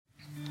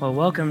Well,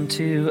 welcome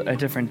to A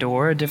Different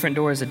Door. A Different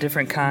Door is a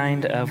different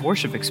kind of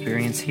worship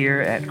experience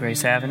here at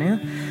Grace Avenue,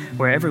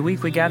 where every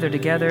week we gather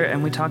together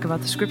and we talk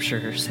about the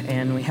scriptures,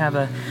 and we have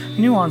a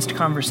nuanced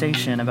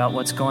conversation about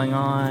what's going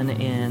on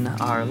in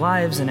our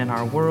lives and in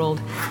our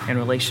world in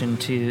relation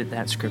to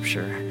that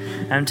scripture.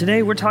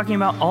 Today we're talking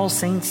about All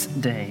Saints'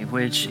 Day,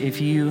 which if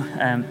you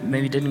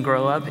maybe didn't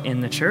grow up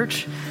in the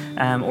church,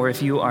 or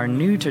if you are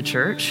new to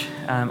church,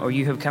 or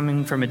you have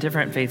come from a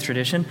different faith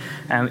tradition,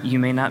 you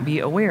may not be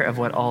aware of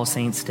what All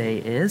Saints' Day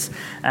is.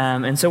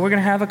 And so we're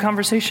going to have a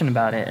conversation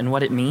about it and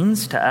what it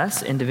means to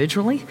us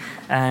individually,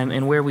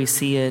 and where we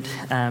see it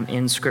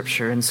in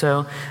Scripture. And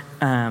so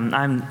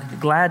I'm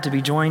glad to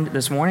be joined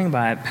this morning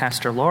by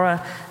Pastor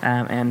Laura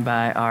and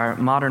by our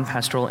modern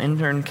pastoral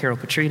intern, Carol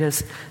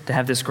Petridis, to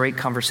have this great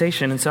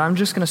conversation. And so I'm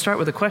just going to start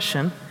with a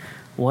question.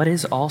 What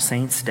is All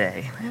Saints'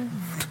 Day?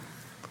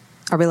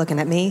 Are we looking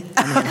at me?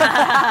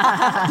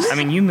 I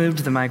mean, you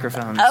moved the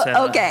microphone.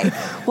 So. Okay.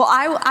 Well,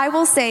 I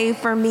will say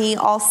for me,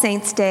 All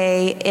Saints'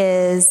 Day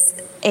is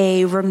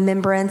a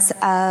remembrance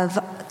of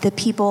the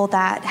people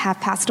that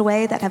have passed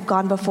away, that have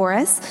gone before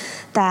us,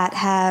 that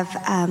have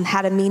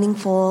had a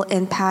meaningful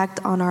impact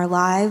on our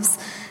lives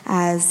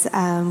as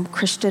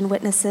Christian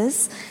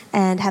witnesses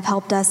and have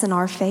helped us in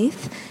our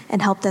faith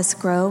and helped us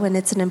grow. And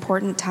it's an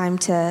important time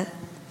to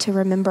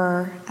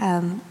remember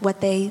what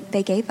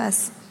they gave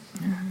us.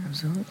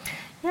 Absolutely.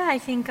 Yeah, I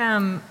think,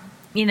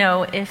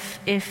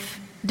 if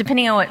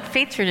depending on what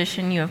faith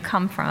tradition you have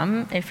come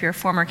from, if you're a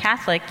former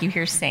Catholic, you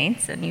hear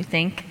saints and you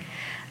think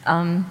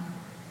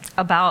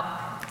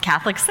about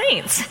Catholic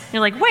saints.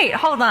 You're like, wait,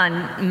 hold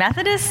on,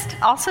 Methodists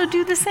also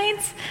do the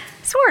saints?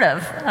 Sort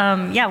of.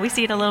 We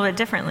see it a little bit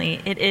differently.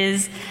 It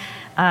is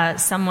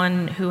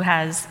someone who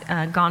has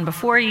gone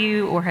before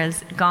you or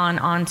has gone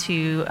on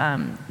to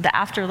the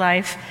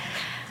afterlife,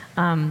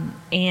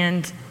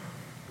 and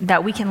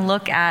that we can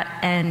look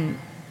at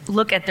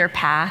their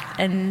path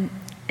and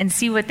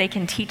see what they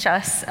can teach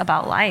us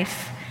about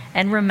life,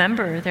 and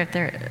remember that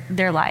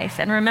their life,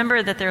 and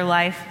remember that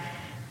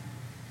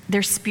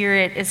their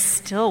spirit is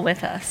still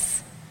with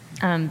us.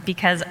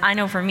 Because I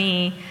know for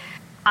me,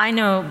 I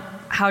know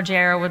how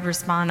JR would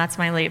respond, that's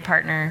my late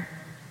partner,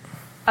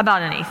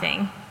 about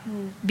anything,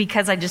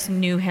 because I just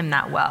knew him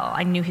that well.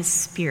 I knew his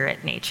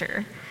spirit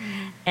nature.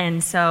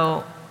 And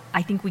so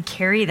I think we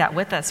carry that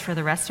with us for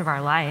the rest of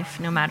our life,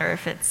 no matter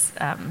if it's,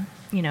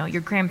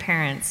 your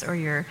grandparents or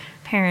your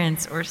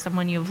parents or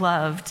someone you've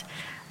loved.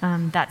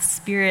 That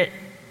spirit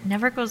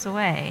never goes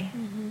away,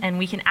 and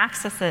we can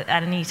access it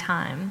at any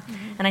time.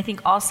 And I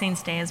think All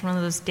Saints' Day is one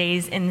of those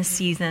days in the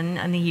season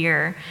and the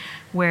year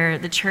where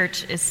the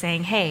church is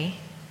saying, hey,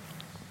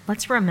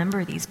 let's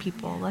remember these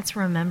people. Let's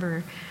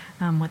remember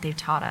what they've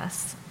taught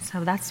us.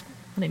 So that's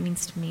what it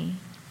means to me.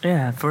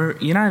 Yeah, for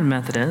United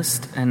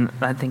Methodist, and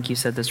I think you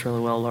said this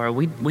really well, Laura,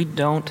 we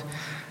don't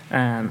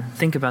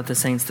think about the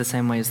saints the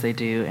same way as they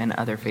do in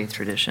other faith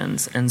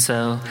traditions. And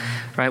so,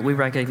 right, we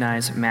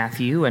recognize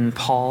Matthew and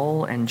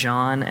Paul and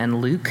John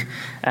and Luke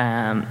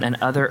and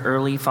other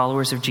early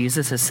followers of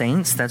Jesus as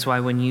saints. That's why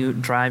when you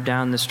drive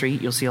down the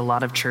street, you'll see a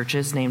lot of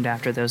churches named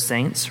after those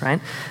saints, right?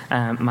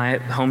 My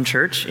home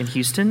church in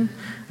Houston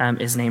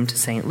is named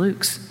St.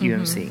 Luke's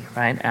UMC,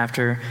 right,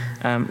 after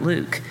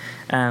Luke.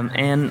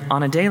 And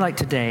on a day like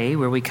today,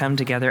 where we come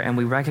together and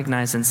we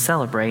recognize and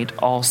celebrate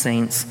All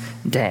Saints'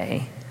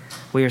 Day,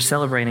 we are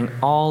celebrating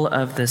all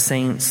of the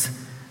saints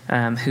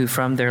who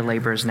from their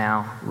labors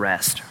now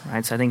rest,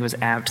 right? So I think it was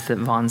apt that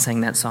Vaughn sang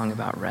that song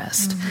about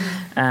rest.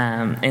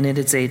 And it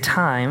is a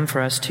time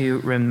for us to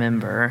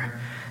remember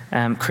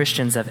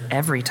Christians of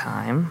every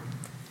time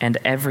and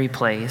every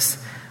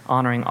place,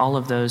 honoring all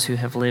of those who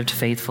have lived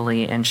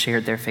faithfully and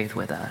shared their faith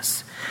with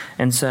us.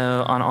 And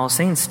so on All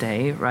Saints'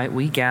 Day, right,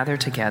 we gather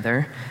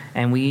together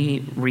and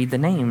we read the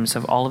names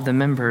of all of the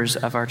members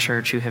of our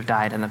church who have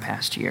died in the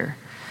past year.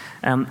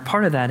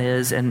 Part of that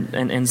is, and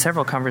in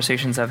several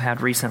conversations I've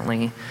had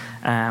recently,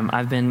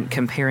 I've been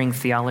comparing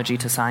theology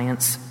to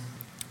science.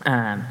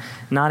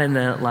 Not in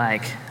the,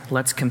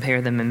 let's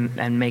compare them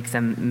and make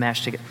them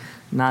mesh together.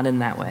 Not in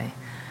that way.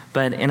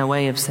 But in a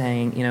way of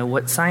saying,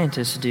 what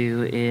scientists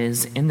do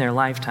is, in their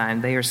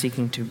lifetime, they are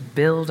seeking to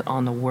build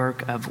on the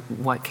work of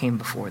what came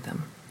before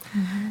them.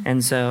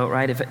 And so,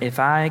 right, if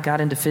I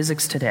got into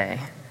physics today,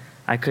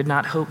 I could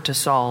not hope to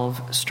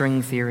solve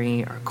string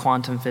theory or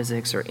quantum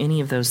physics or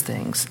any of those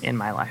things in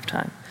my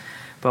lifetime.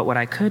 But what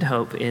I could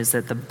hope is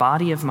that the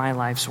body of my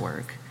life's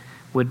work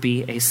would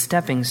be a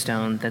stepping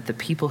stone that the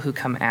people who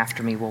come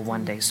after me will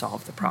one day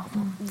solve the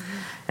problem.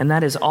 And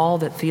that is all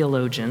that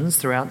theologians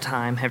throughout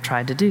time have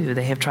tried to do.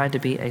 They have tried to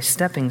be a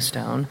stepping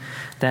stone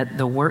that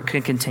the work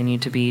could continue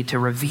to be to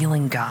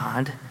revealing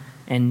God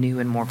in new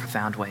and more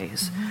profound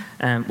ways.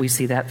 We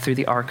see that through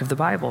the arc of the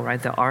Bible,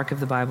 right? The arc of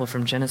the Bible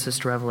from Genesis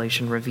to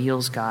Revelation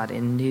reveals God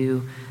in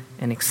new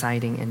and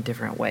exciting and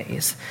different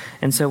ways.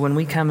 And so when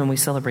we come and we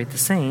celebrate the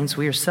saints,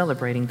 we are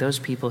celebrating those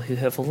people who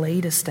have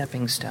laid a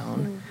stepping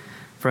stone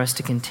for us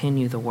to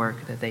continue the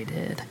work that they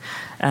did.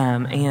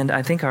 And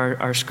I think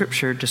our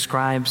scripture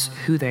describes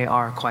who they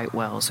are quite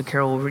well. So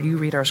Carol, will you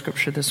read our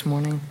scripture this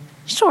morning?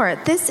 Sure.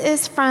 This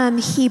is from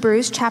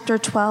Hebrews chapter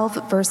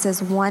 12,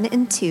 verses 1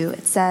 and 2.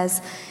 It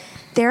says,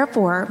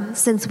 "Therefore,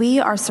 since we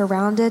are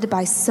surrounded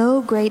by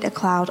so great a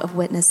cloud of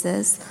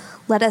witnesses,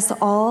 let us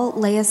all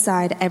lay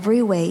aside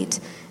every weight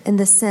and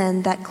the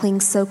sin that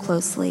clings so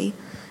closely,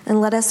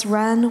 and let us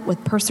run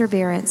with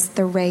perseverance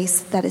the race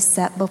that is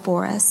set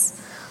before us,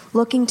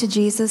 looking to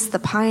Jesus, the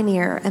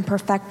pioneer and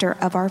perfecter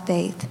of our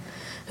faith,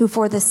 who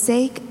for the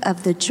sake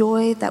of the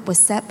joy that was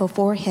set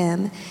before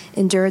him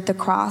endured the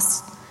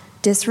cross,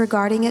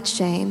 disregarding its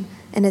shame,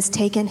 and has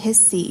taken his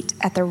seat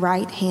at the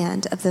right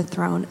hand of the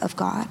throne of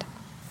God."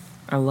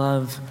 I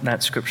love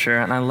that scripture,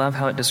 and I love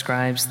how it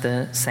describes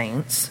the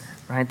saints,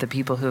 right? The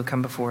people who have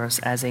come before us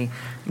as a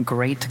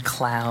great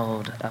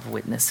cloud of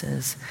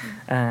witnesses.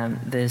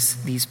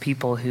 These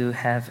people who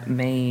have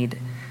made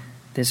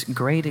this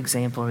great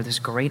example or this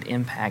great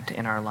impact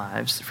in our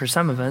lives. For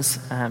some of us,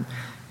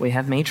 we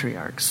have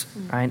matriarchs,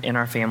 right, in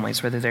our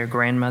families, whether they're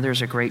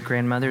grandmothers or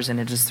great-grandmothers,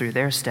 and it is through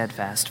their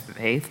steadfast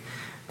faith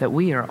that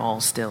we are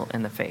all still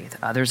in the faith.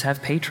 Others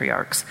have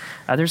patriarchs.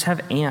 Others have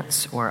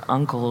aunts or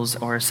uncles,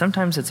 or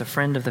sometimes it's a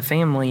friend of the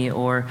family,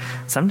 or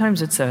sometimes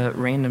it's a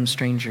random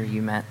stranger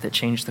you met that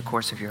changed the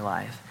course of your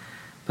life.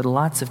 But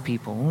lots of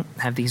people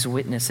have these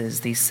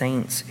witnesses, these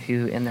saints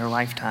who in their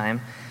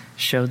lifetime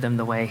showed them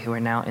the way, who are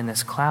now in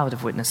this cloud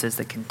of witnesses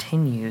that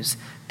continues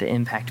to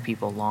impact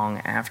people long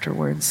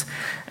afterwards.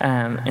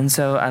 And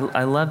so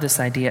I love this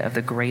idea of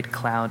the great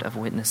cloud of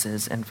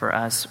witnesses, and for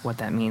us, what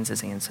that means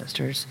as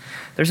ancestors.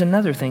 There's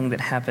another thing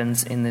that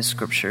happens in this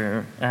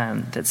scripture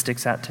that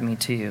sticks out to me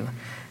too,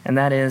 and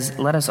that is,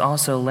 let us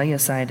also lay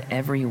aside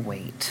every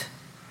weight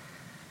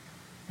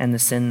and the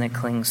sin that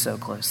clings so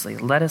closely.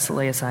 Let us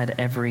lay aside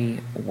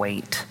every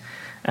weight.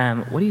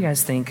 What do you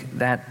guys think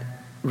that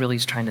really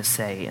is trying to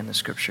say in the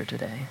scripture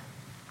today?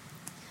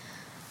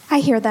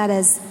 I hear that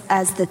as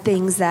the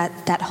things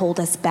that hold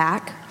us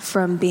back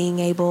from being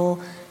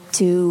able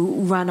to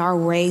run our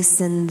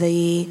race in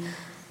the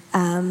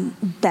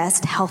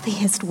best,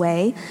 healthiest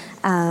way.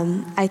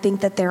 I think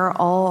that there are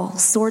all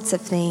sorts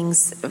of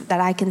things that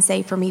I can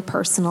say for me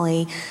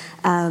personally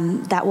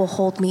that will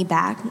hold me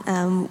back.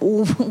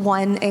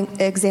 One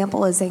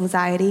example is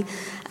anxiety.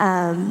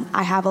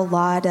 I have a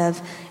lot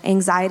of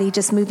anxiety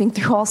just moving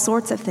through all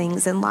sorts of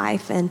things in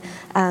life, and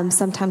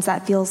sometimes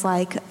that feels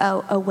like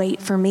a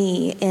weight for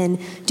me in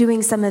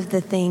doing some of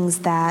the things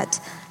that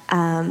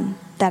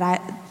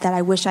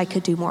I wish I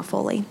could do more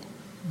fully.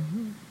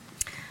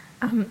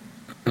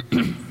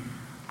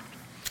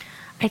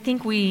 I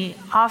think we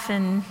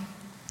often,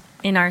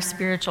 in our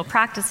spiritual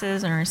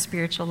practices and our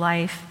spiritual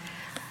life,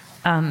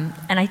 and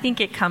I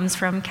think it comes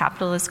from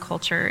capitalist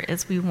culture,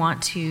 is we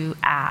want to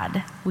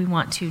add, we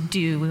want to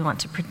do, we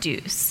want to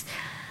produce.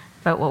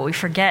 But what we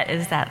forget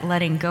is that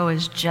letting go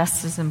is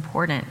just as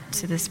important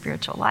to the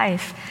spiritual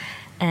life.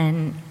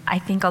 And I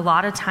think a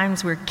lot of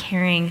times we're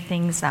carrying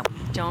things that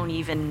we don't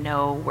even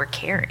know we're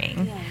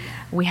carrying. Yeah.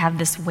 We have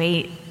this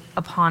weight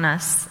upon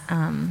us,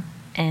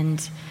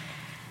 and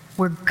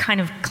we're kind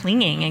of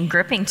clinging and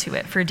gripping to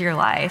it for dear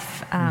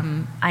life.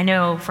 I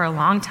know for a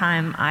long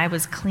time I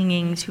was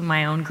clinging to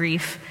my own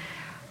grief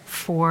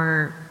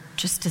for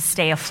just to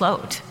stay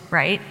afloat,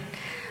 right?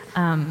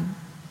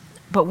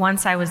 But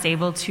once I was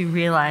able to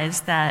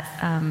realize that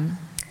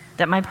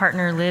that my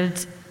partner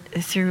lived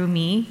through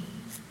me,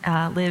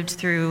 lived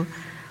through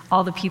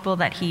all the people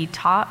that he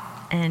taught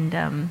and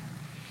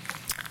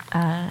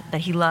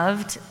that he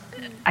loved,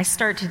 I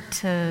started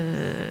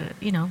to,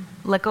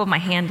 let go of my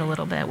hand a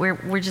little bit.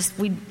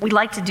 We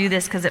like to do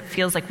this because it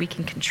feels like we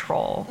can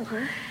control.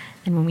 Mm-hmm.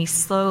 And when we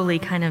slowly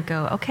kind of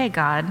go, okay,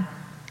 God,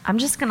 I'm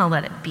just going to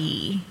let it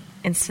be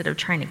instead of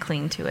trying to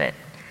cling to it.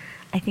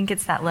 I think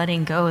it's that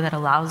letting go that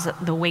allows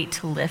the weight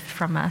to lift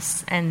from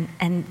us and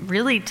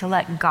really to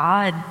let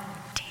God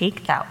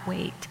take that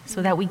weight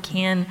so that we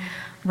can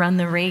run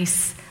the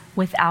race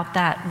without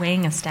that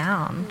weighing us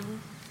down. Mm-hmm.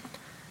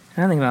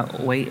 I think about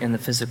weight in the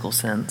physical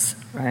sense,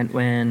 right?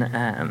 When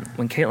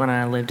Caitlin and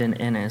I lived in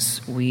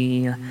Ennis,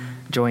 we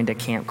joined a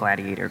Camp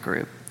Gladiator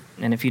group.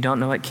 And if you don't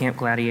know what Camp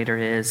Gladiator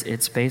is,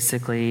 it's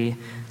basically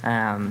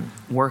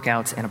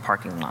workouts in a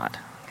parking lot,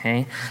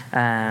 okay?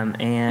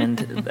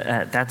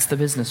 That's the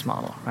business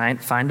model,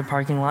 right? Find a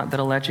parking lot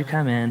that'll let you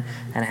come in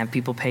and have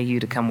people pay you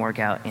to come work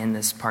out in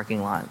this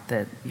parking lot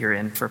that you're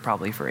in for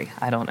probably free.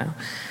 I don't know.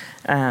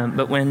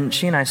 But when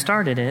she and I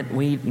started it,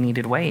 we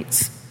needed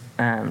weights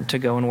to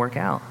go and work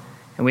out.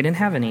 And we didn't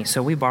have any,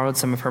 so we borrowed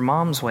some of her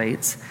mom's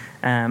weights,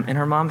 and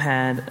her mom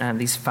had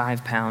these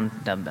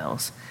 5-pound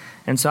dumbbells.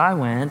 And so I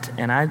went,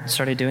 and I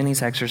started doing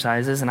these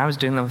exercises, and I was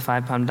doing them with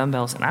 5-pound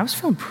dumbbells, and I was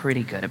feeling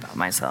pretty good about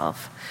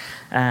myself.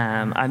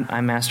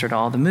 I mastered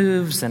all the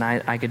moves, and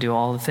I could do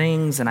all the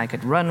things, and I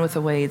could run with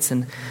the weights.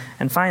 And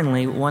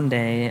finally, one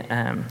day,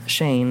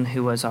 Shane,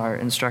 who was our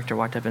instructor,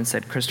 walked up and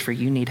said, "Christopher,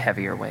 you need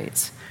heavier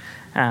weights."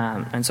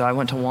 And so I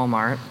went to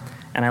Walmart,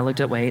 and I looked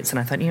at weights, and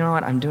I thought, you know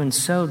what, I'm doing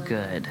so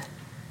good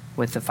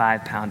with the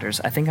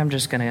 5-pounders. I think I'm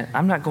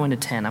not going to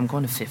 10, I'm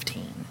going to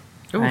 15.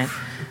 Right?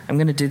 I'm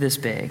going to do this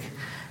big.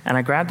 And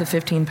I grabbed the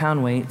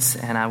 15-pound weights,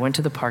 and I went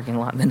to the parking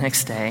lot the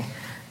next day,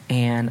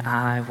 and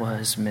I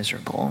was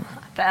miserable,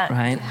 bet.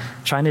 right?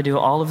 Trying to do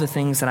all of the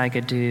things that I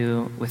could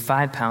do with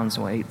 5 pounds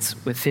weights,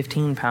 with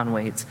 15-pound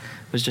weights,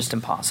 was just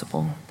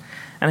impossible.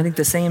 And I think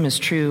the same is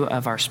true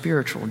of our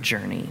spiritual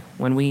journey.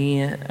 When we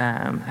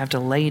have to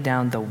lay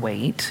down the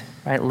weight,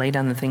 right, lay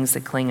down the things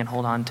that cling and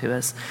hold on to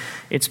us,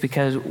 it's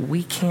because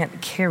we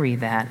can't carry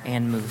that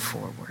and move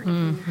forward.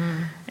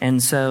 Mm-hmm.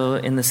 And so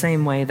in the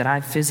same way that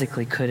I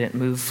physically couldn't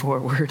move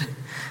forward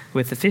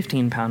with the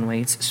 15-pound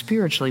weights,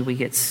 spiritually we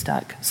get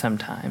stuck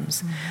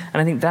sometimes. Mm-hmm.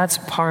 And I think that's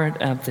part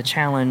of the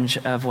challenge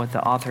of what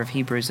the author of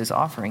Hebrews is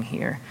offering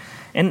here.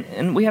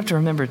 And we have to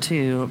remember,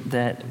 too,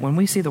 that when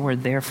we see the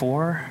word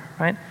therefore,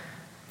 right,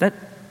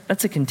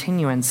 that's a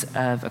continuance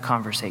of a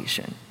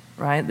conversation,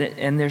 right?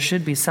 And there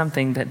should be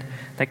something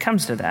that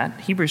comes to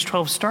that. Hebrews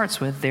 12 starts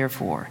with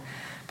therefore.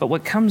 But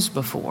what comes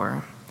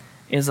before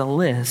is a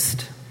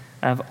list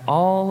of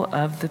all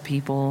of the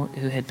people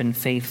who had been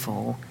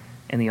faithful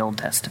in the Old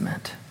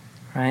Testament,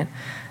 right?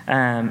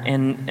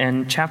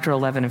 And chapter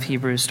 11 of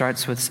Hebrews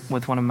starts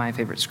with one of my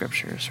favorite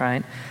scriptures,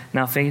 right?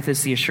 Now faith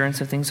is the assurance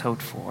of things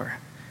hoped for,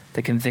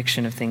 the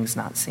conviction of things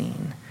not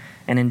seen.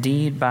 And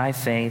indeed, by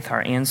faith,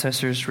 our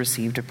ancestors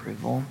received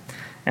approval.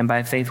 And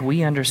by faith,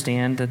 we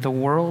understand that the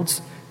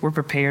worlds were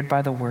prepared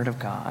by the word of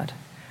God,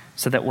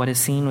 so that what is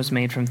seen was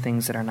made from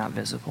things that are not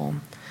visible.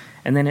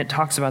 And then it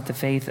talks about the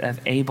faith of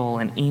Abel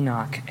and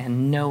Enoch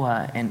and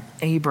Noah and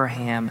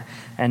Abraham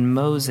and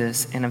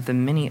Moses and of the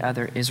many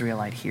other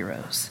Israelite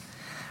heroes.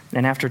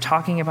 And after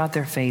talking about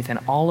their faith and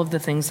all of the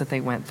things that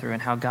they went through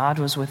and how God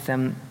was with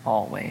them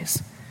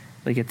always,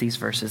 we get these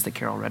verses that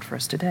Carol read for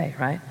us today,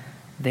 right?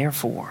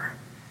 Therefore,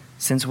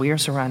 since we are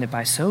surrounded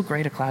by so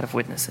great a cloud of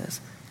witnesses,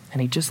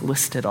 and he just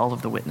listed all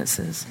of the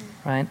witnesses,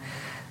 right?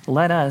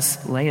 Let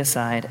us lay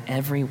aside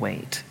every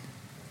weight,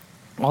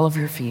 all of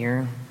your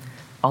fear,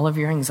 all of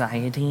your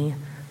anxiety,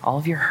 all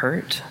of your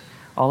hurt,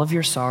 all of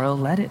your sorrow,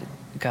 let it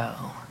go.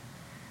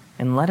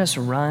 And let us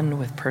run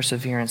with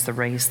perseverance the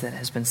race that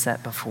has been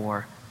set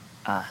before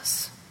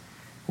us.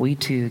 We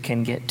too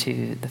can get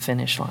to the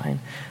finish line,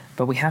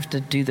 but we have to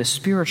do the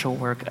spiritual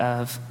work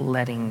of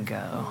letting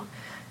go.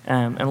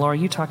 And Laura,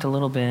 you talked a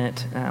little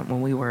bit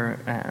when we were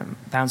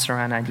bouncing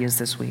around ideas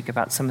this week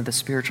about some of the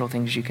spiritual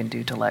things you can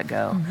do to let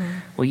go.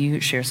 Mm-hmm. Will you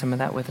share some of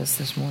that with us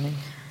this morning?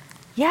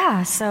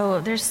 Yeah,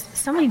 so there's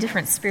so many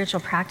different spiritual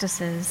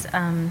practices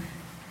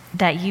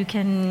that you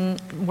can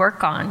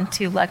work on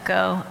to let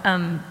go.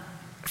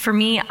 For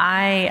me,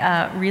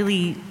 I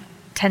really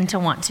tend to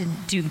want to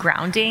do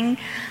grounding.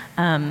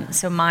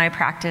 So my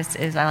practice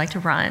is I like to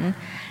run.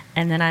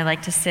 And then I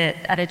like to sit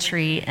at a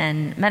tree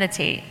and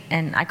meditate.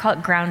 And I call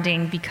it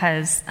grounding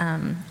because,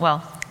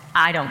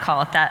 I don't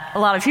call it that. A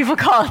lot of people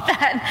call it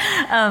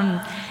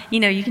that.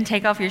 You can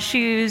take off your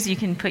shoes, you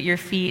can put your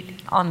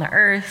feet on the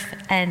earth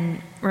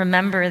and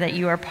remember that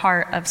you are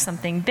part of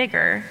something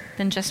bigger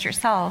than just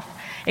yourself.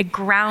 It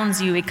grounds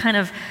you. It kind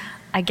of,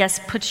 I guess,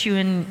 puts you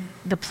in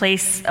the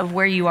place of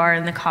where you are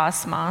in the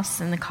cosmos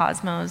and the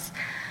cosmos.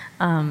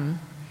 And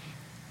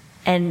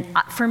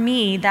for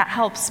me, that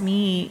helps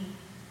me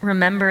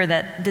remember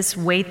that this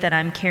weight that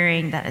I'm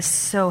carrying that is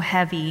so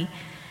heavy,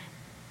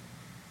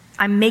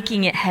 I'm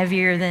making it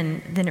heavier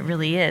than it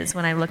really is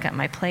when I look at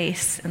my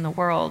place in the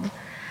world.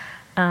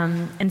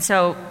 And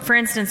so, for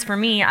instance, for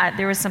me,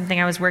 there was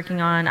something I was working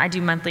on. I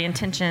do monthly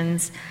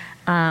intentions,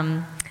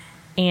 and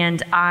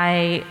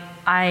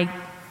I'm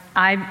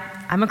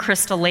a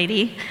crystal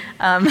lady.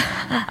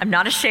 I'm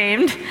not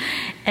ashamed,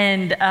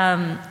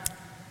 and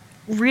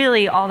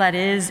really, all that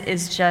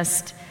is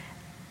just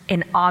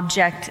an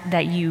object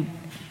that you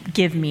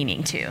give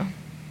meaning to.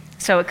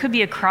 So it could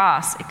be a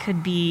cross, it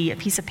could be a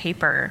piece of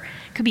paper,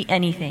 it could be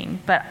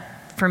anything. But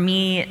for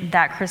me,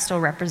 that crystal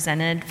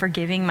represented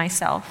forgiving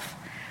myself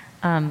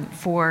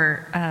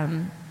for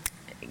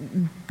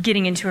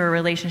getting into a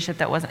relationship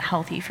that wasn't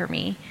healthy for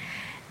me.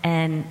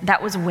 And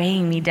that was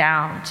weighing me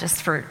down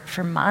just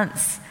for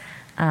months.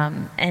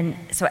 And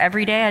so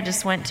every day I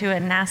just went to it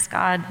and asked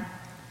God,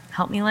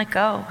 help me let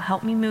go,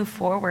 help me move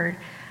forward,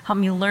 help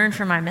me learn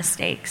from my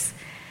mistakes.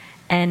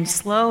 And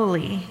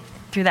slowly,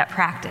 through that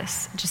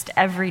practice, just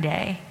every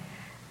day,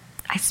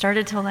 I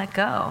started to let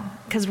go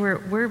because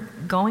we're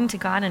going to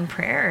God in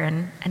prayer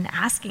and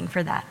asking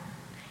for that.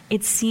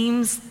 It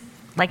seems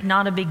like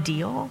not a big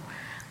deal,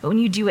 but when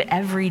you do it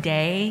every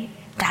day,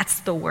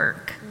 that's the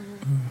work.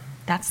 Mm-hmm.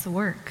 That's the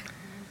work.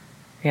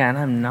 Yeah, and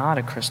I'm not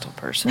a crystal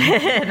person.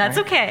 That's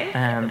right?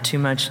 Okay. Too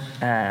much,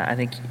 I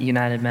think,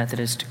 United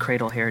Methodist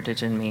cradle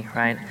heritage in me,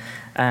 right?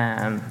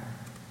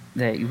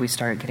 That we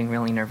started getting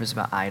really nervous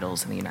about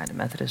idols in the United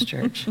Methodist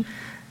Church.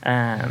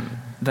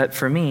 But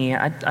for me,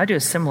 I do a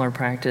similar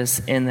practice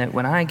in that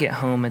when I get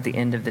home at the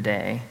end of the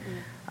day,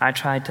 I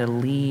try to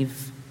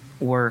leave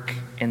work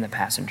in the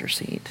passenger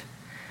seat.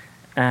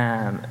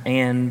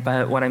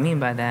 But what I mean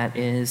by that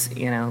is,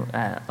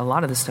 a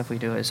lot of the stuff we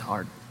do is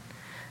hard.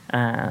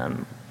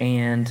 And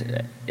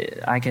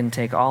I can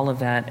take all of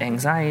that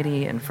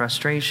anxiety and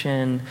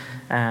frustration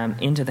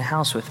into the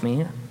house with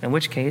me, in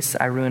which case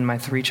I ruin my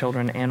 3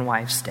 children and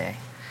wife's day.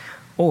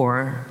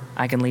 Or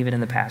I can leave it in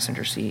the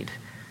passenger seat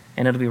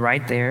And it'll be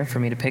right there for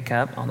me to pick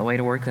up on the way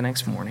to work the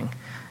next morning.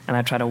 And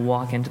I try to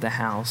walk into the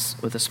house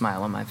with a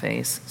smile on my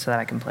face so that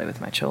I can play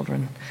with my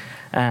children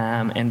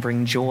and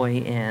bring joy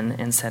in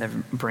instead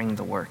of bring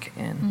the work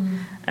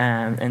in.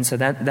 And so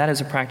that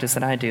is a practice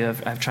that I do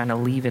of trying to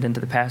leave it into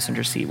the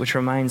passenger seat, which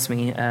reminds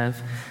me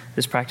of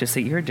this practice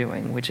that you're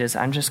doing, which is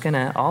I'm just going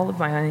to, all of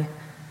my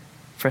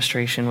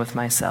frustration with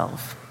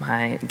myself,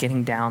 my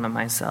getting down on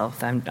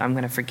myself, I'm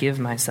going to forgive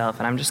myself,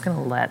 and I'm just going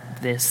to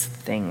let this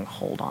thing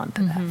hold on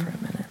to that for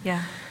a minute.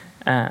 Yeah.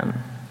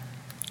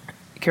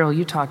 Carol,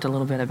 you talked a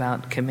little bit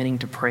about committing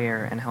to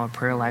prayer and how a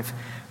prayer life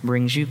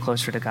brings you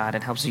closer to God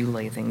and helps you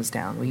lay things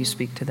down. Will you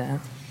speak to that?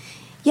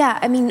 Yeah,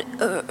 I mean,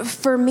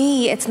 for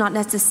me, it's not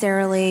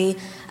necessarily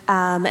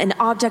an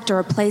object or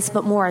a place,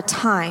 but more a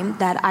time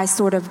that I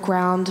sort of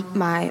ground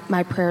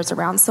my prayers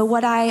around. So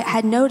what I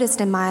had noticed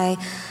in my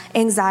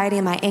anxiety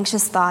and my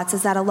anxious thoughts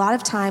is that a lot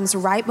of times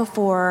right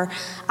before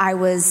I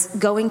was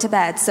going to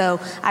bed, so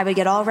I would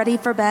get all ready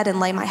for bed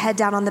and lay my head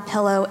down on the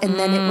pillow, and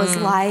then it was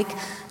like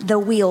the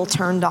wheel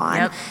turned on.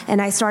 Yep.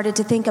 And I started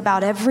to think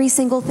about every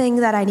single thing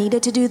that I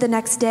needed to do the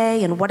next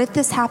day, and what if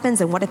this happens,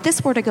 and what if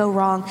this were to go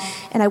wrong,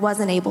 and I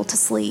wasn't able to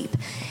sleep.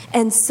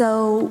 And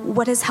so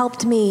what has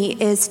helped me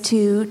is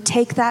to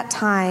take that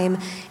time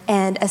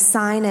and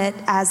assign it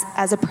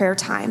as a prayer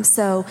time.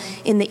 So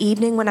in the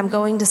evening when I'm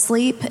going to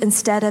sleep,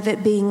 instead of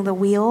it being the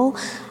wheel,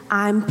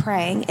 I'm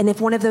praying. And if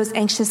one of those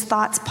anxious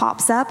thoughts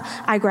pops up,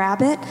 I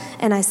grab it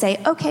and I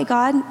say, okay,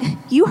 God,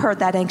 you heard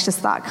that anxious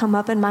thought come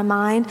up in my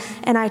mind,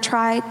 and I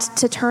try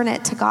to turn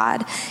it to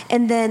God.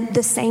 And then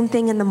the same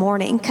thing in the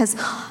morning, because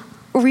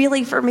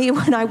really for me,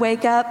 when I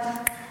wake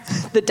up,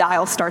 the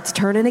dial starts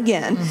turning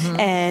again,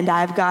 and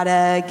I've got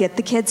to get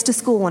the kids to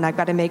school, and I've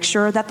got to make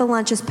sure that the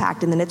lunch is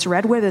packed, and then it's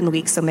Red Ribbon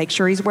Week, so make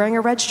sure he's wearing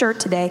a red shirt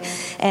today.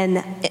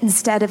 And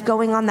instead of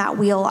going on that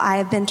wheel, I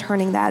have been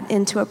turning that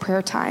into a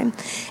prayer time,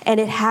 and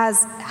it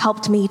has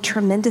helped me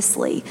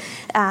tremendously.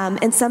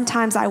 And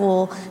sometimes I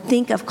will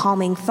think of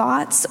calming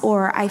thoughts,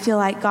 or I feel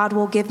like God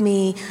will give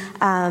me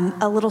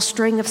a little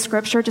string of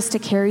scripture just to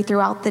carry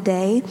throughout the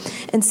day.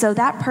 And so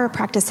that prayer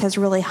practice has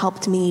really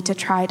helped me to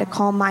try to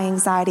calm my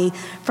anxiety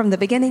from the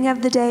beginning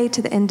of the day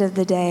to the end of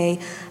the day,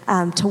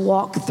 to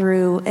walk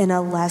through in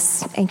a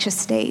less anxious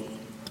state.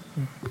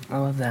 I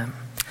love that.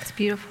 It's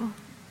beautiful.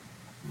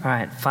 All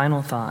right,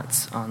 final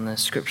thoughts on the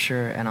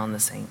scripture and on the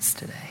saints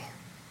today.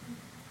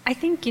 I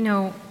think,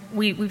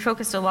 we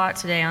focused a lot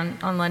today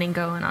on letting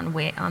go and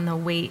on the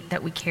weight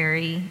that we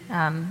carry,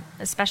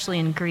 especially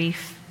in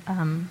grief,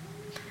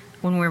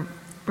 when we're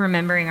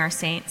remembering our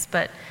saints.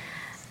 But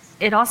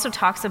it also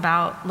talks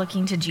about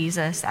looking to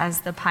Jesus as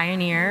the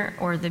pioneer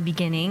or the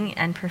beginning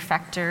and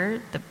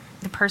perfecter,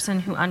 the person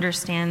who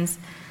understands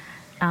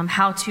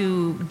how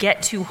to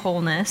get to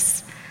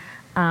wholeness,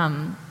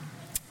 and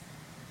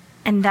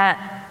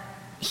that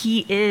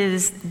he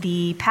is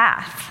the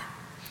path,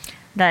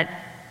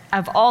 that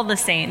of all the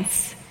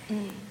saints,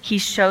 he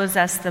shows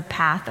us the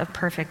path of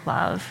perfect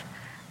love.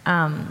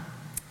 And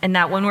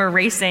that when we're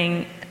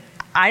racing,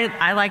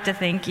 I like to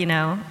think,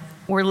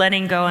 we're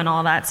letting go and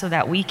all that so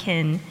that we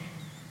can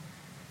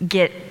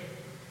get,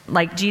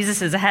 like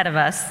Jesus is ahead of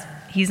us.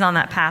 He's on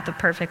that path of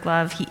perfect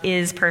love. He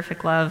is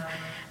perfect love,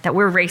 that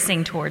we're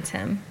racing towards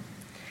him.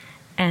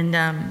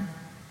 And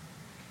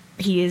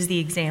he is the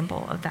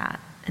example of that.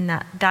 And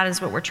that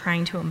is what we're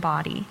trying to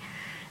embody.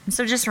 And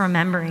so just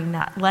remembering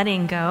that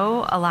letting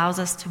go allows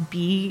us to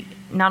be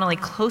not only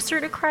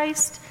closer to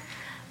Christ,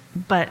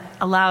 but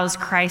allows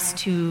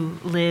Christ's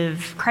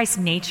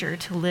nature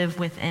to live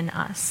within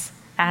us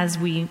as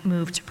we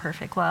move to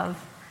perfect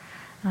love.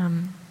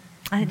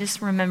 I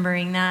just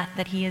remembering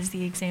that he is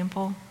the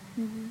example.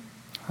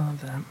 I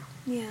love that.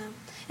 Yeah.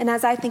 And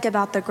as I think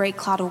about the great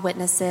cloud of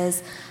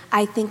witnesses,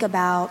 I think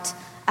about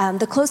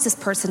the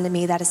closest person to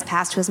me that has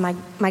passed, who is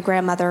my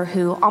grandmother,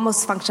 who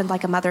almost functioned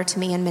like a mother to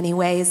me in many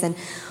ways. And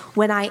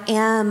when I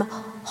am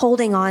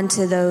holding on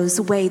to those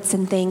weights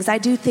and things, I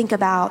do think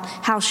about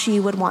how she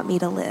would want me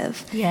to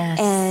live. Yes.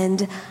 And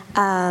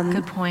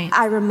good point.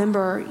 I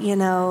remember,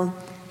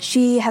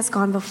 she has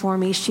gone before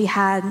me. She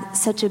had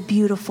such a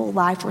beautiful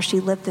life where she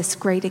lived this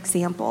great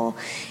example,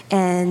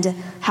 and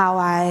how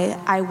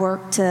I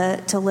work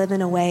to live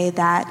in a way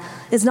that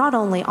is not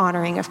only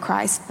honoring of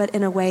Christ, but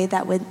in a way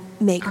that would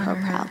make her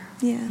proud.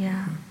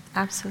 Yeah,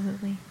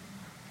 absolutely.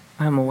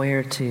 I'm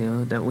aware,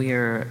 too, that we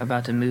are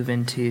about to move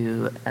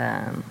into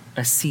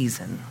a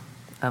season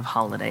of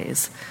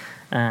holidays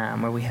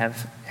where we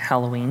have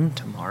Halloween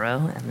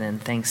tomorrow, and then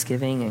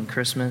Thanksgiving and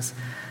Christmas.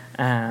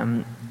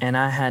 And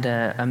I had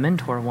a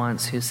mentor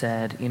once who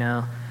said,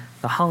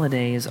 the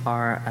holidays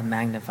are a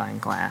magnifying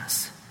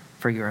glass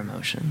for your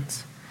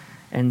emotions.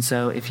 And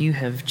so if you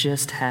have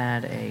just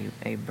had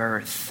a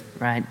birth,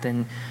 right,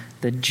 then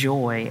the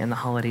joy in the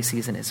holiday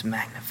season is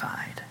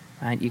magnified,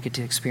 right? You get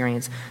to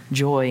experience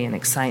joy and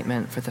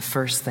excitement for the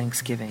first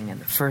Thanksgiving and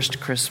the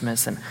first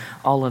Christmas, and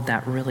all of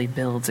that really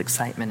builds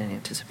excitement and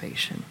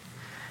anticipation.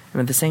 And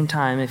at the same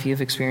time, if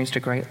you've experienced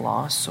a great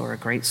loss or a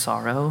great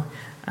sorrow,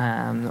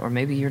 or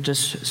maybe you're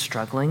just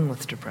struggling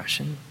with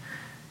depression,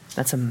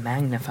 That's a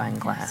magnifying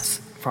glass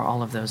for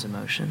all of those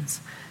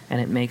emotions,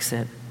 and it makes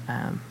it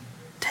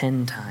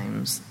 10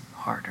 times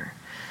harder.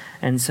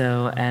 And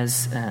so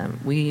as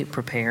we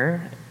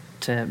prepare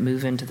to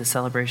move into the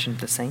celebration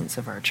of the saints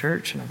of our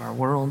church and of our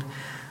world,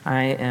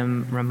 I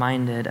am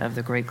reminded of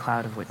the great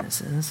cloud of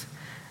witnesses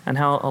and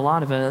how a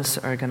lot of us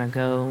are going to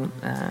go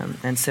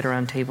and sit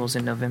around tables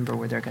in November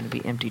where there are going to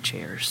be empty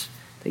chairs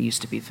that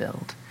used to be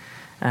filled.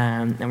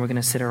 And we're going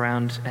to sit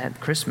around at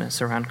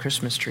Christmas, around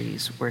Christmas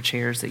trees, where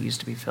chairs that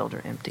used to be filled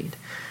are emptied.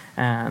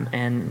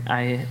 And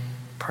I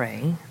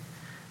pray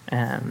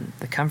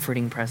the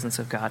comforting presence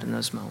of God in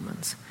those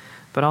moments,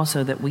 but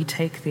also that we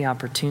take the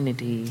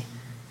opportunity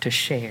to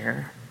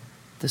share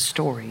the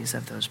stories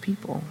of those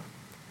people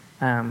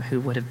who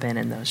would have been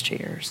in those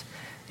chairs.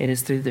 It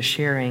is through the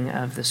sharing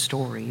of the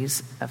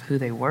stories of who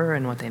they were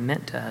and what they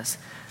meant to us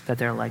that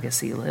their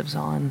legacy lives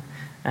on,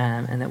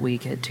 and that we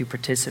get to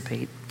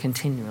participate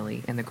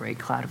continually in the great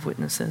cloud of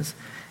witnesses.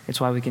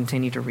 It's why we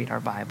continue to read our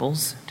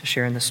Bibles, to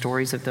share in the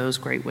stories of those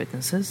great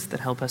witnesses that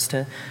help us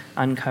to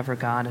uncover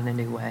God in a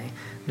new way.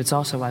 But it's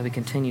also why we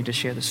continue to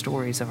share the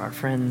stories of our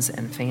friends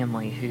and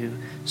family who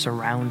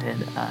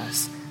surrounded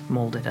us,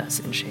 molded us,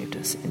 and shaped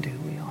us into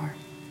who we are.